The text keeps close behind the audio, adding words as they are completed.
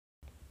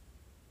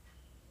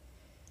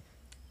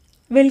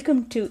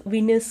Welcome to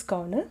Winner's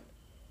Corner.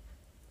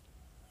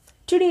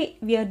 Today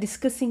we are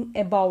discussing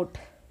about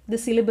the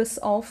syllabus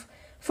of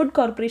Food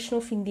Corporation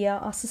of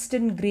India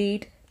Assistant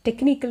Grade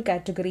Technical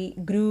Category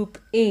Group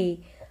A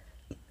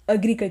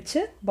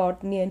Agriculture,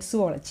 Botany and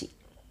Zoology.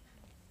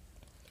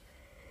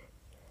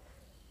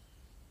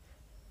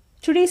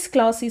 Today's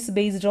class is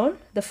based on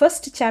the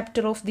first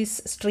chapter of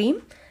this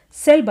stream,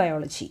 Cell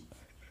Biology.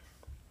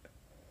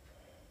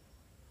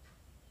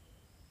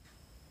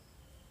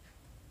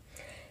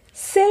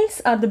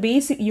 Cells are the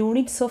basic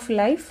units of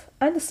life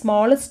and the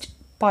smallest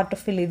part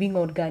of a living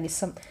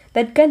organism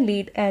that can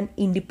lead an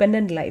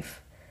independent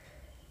life.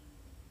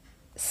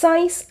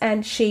 Size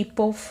and shape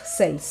of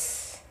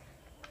cells.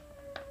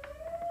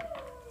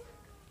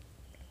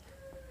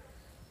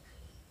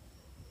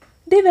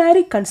 They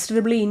vary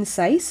considerably in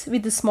size,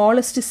 with the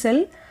smallest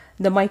cell,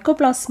 the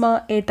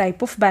mycoplasma, a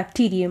type of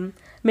bacterium,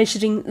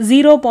 measuring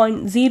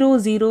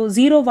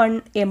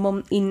 0.0001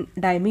 mm in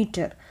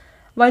diameter,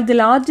 while the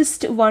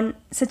largest one,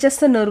 such as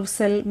the nerve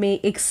cell, may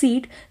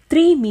exceed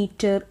 3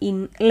 meter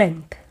in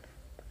length.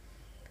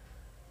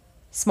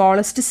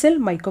 Smallest cell,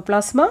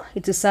 mycoplasma,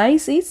 its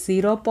size is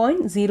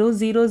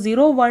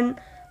 0.0001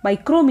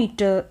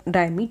 micrometer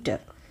diameter.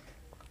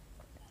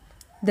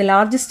 The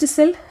largest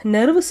cell,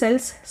 nerve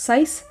cells,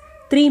 size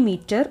 3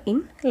 meter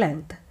in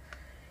length.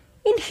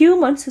 In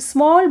humans,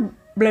 small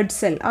blood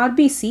cell,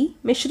 RBC,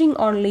 measuring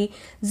only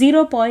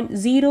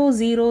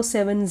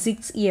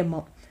 0.0076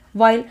 mm,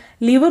 while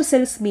liver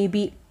cells may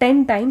be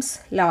 10 times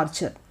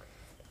larger.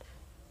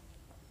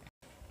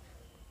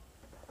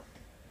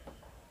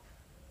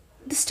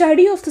 The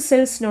study of the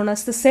cells known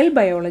as the cell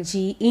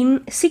biology.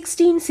 In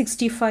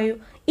 1665,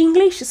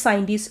 English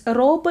scientist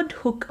Robert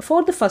Hooke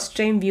for the first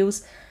time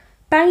views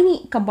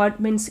tiny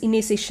compartments in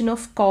a section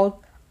of cork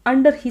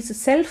under his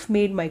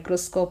self-made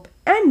microscope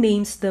and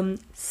names them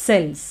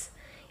cells.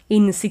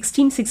 In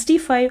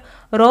 1665,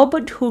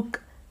 Robert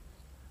Hooke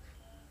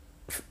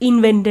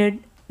invented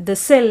the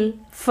cell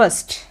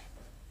first.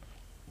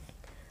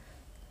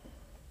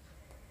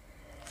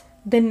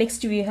 Then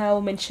next we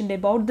have mentioned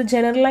about the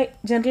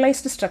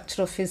generalized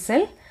structure of a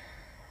cell.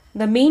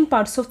 The main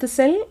parts of the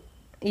cell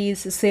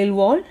is cell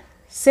wall,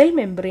 cell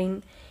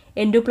membrane,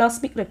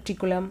 endoplasmic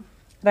reticulum,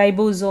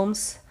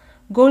 ribosomes,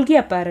 Golgi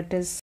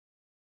apparatus,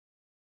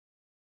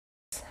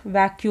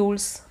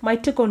 vacuoles,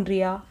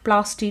 mitochondria,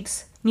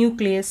 plastids,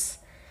 nucleus,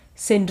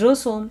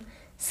 centrosome,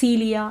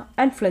 cilia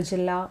and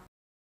flagella,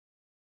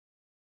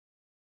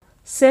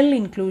 cell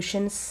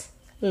inclusions,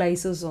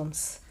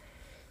 lysosomes.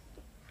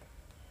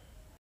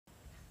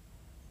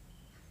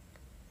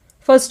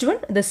 First one,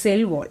 the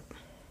cell wall.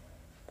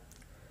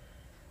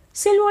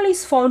 Cell wall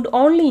is found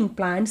only in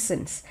plant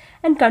cells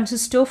and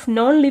consists of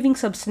non-living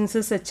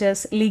substances such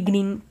as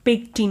lignin,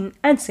 pectin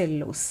and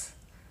cellulose.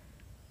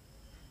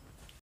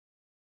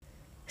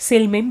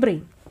 Cell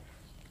membrane.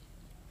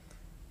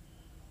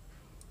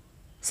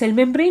 Cell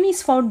membrane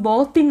is found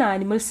both in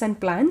animals and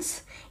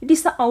plants. It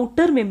is the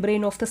outer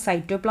membrane of the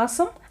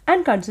cytoplasm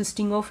and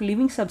consisting of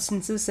living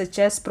substances such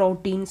as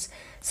proteins.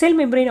 Cell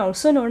membrane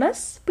also known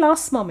as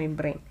plasma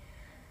membrane.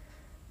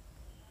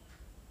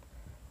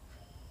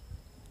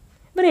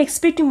 We are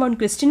expecting one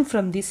question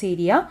from this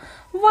area.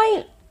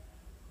 Why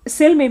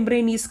cell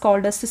membrane is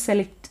called as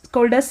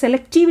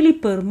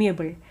selectively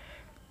permeable?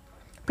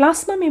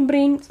 Plasma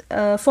membrane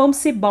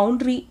forms a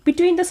boundary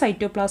between the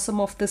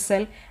cytoplasm of the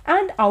cell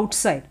and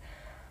outside.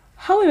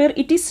 However,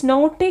 it is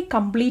not a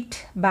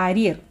complete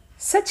barrier.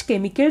 Such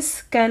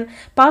chemicals can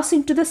pass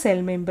into the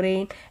cell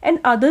membrane and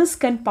others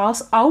can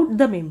pass out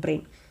the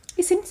membrane.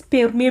 It is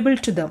permeable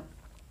to them.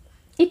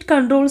 It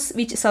controls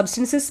which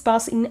substances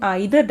pass in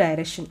either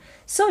direction.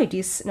 So it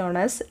is known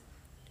as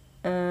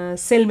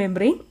cell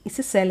membrane is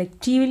a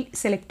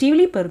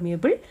selectively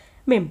permeable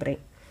membrane.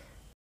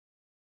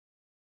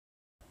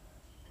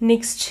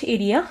 Next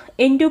area,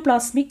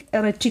 endoplasmic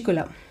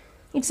reticulum.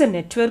 It's a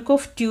network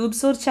of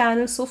tubes or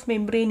channels of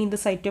membrane in the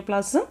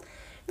cytoplasm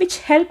which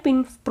help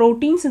in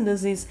protein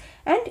synthesis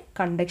and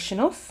conduction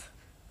of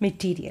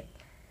material.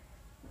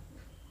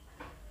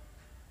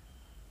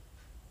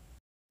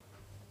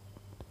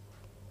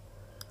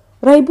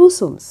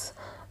 Ribosomes.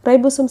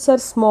 Ribosomes are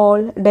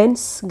small,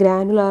 dense,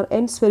 granular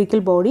and spherical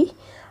body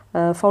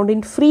found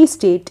in free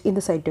state in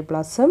the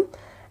cytoplasm,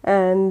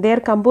 and they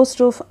are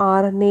composed of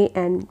RNA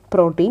and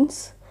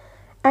proteins,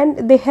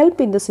 and they help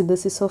in the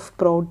synthesis of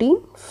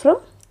protein from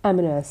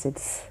amino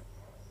acids.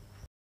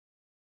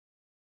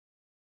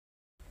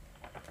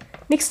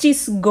 Next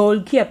is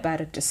Golgi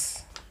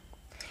apparatus.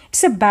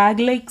 It's a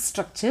bag-like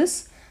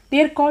structures.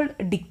 They are called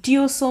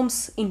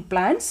dictyosomes in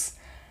plants.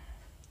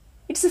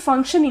 Its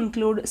function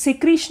include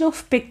secretion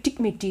of pectic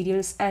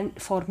materials and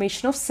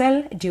formation of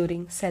cell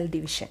during cell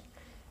division.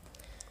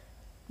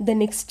 The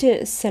next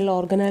cell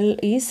organelle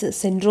is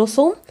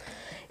centrosome.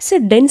 It's a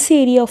dense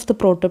area of the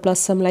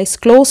protoplasm, lies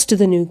close to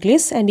the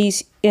nucleus and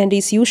is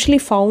usually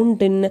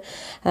found in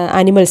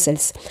animal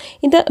cells.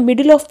 In the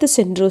middle of the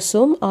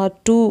centrosome are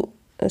two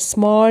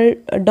small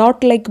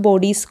dot-like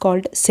bodies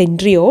called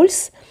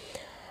centrioles.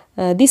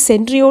 These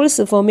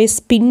centrioles form a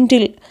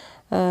spindle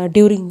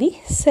during the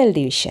cell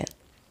division.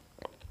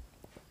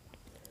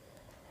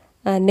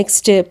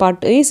 Next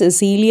part is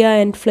cilia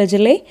and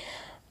flagellae.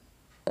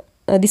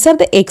 These are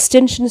the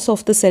extensions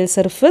of the cell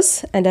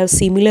surface and are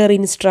similar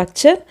in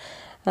structure.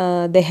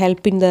 They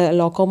help in the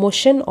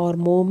locomotion or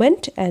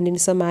movement, and in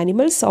some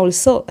animals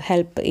also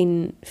help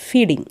in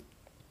feeding.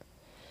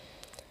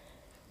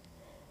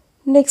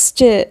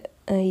 Next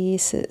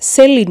is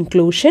cell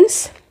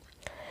inclusions.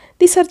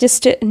 These are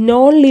just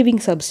non-living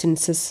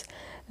substances.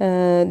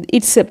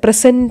 It's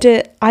present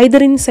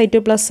either in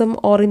cytoplasm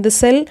or in the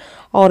cell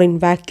or in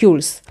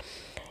vacuoles.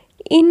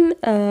 In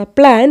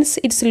plants,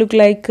 it's look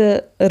like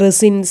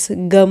resins,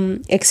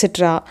 gum,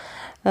 etc.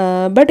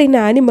 But in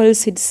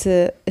animals, it's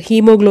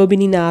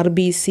hemoglobin in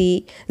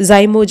RBC,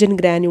 zymogen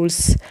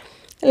granules,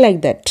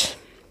 like that.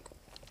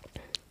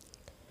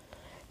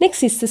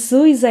 Next is the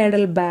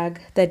suicidal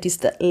bag, that is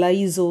the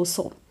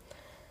lysosome.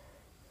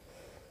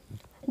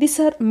 These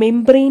are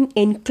membrane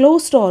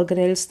enclosed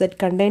organelles that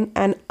contain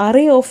an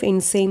array of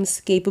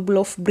enzymes capable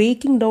of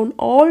breaking down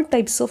all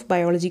types of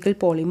biological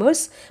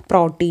polymers,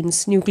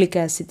 proteins, nucleic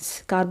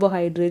acids,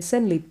 carbohydrates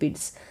and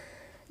lipids.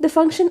 They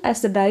function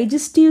as the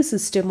digestive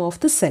system of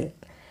the cell.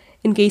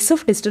 In case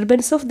of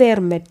disturbance of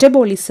their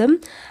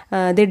metabolism,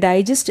 they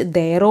digest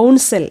their own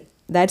cell.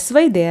 That's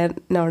why they are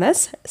known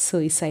as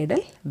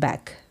suicidal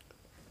bag.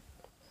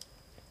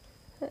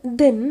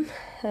 Then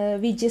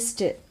we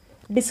just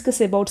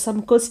discuss about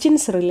some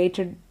questions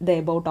related to the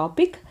above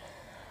topic.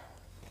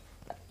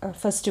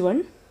 First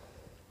one,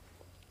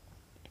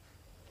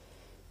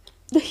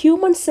 the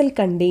human cell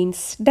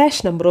contains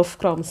dash number of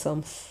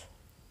chromosomes.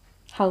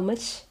 How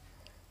much?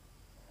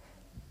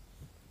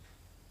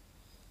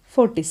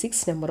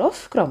 46 number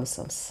of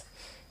chromosomes.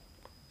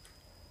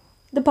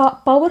 The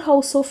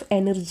powerhouse of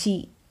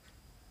energy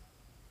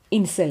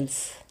in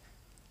cells.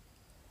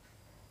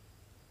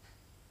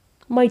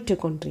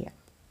 Mitochondria.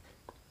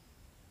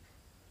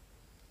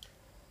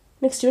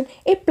 Next one,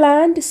 a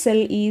plant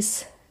cell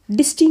is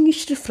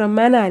distinguished from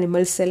an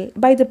animal cell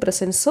by the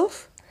presence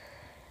of,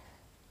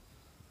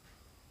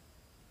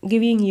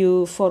 giving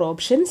you 4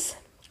 options: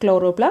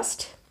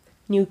 chloroplast,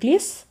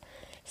 nucleus,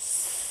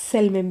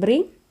 cell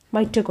membrane,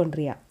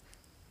 mitochondria.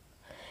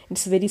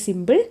 It's very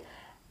simple.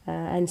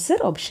 Answer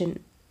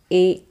option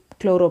A,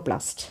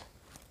 chloroplast.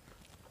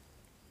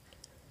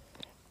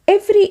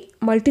 Every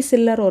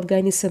multicellular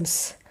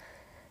organisms,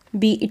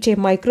 be it a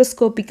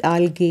microscopic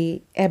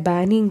algae, a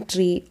banyan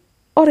tree,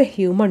 or a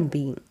human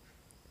being,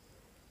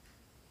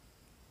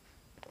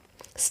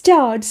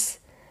 starts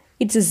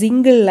its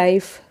single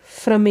life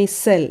from a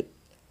cell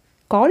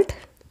called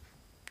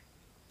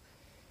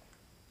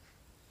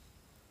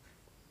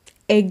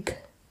egg,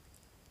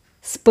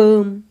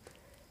 sperm,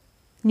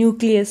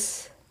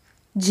 nucleus,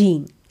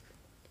 gene.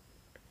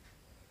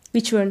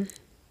 Which one?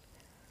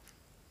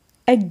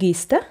 Egg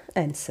is the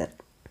answer.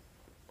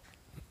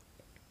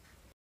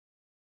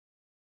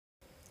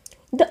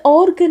 The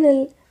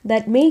organelle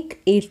that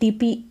make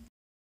ATP,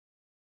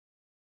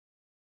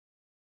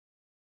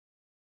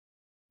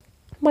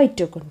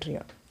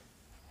 mitochondria.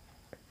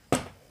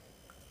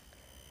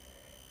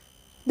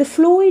 The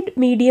fluid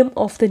medium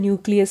of the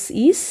nucleus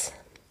is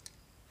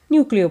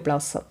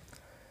nucleoplasm.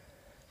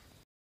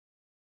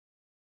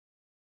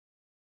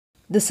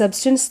 The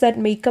substance that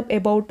make up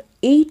about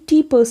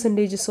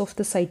 80% of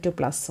the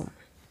cytoplasm.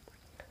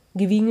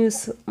 Giving you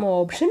some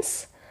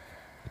options: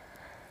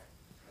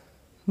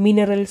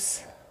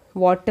 minerals,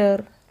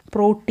 water,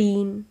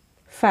 protein,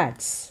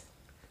 fats.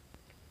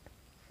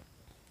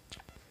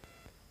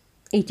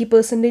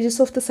 80%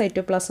 of the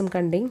cytoplasm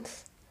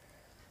contains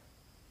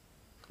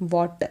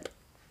water.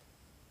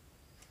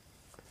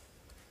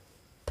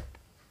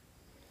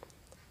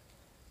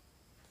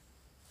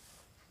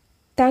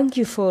 Thank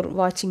you for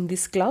watching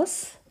this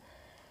class.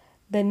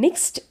 The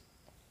next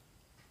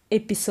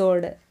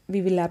episode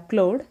we will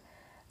upload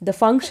the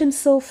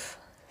functions of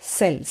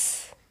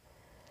cells.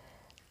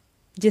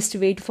 Just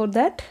wait for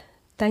that.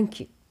 Thank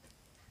you.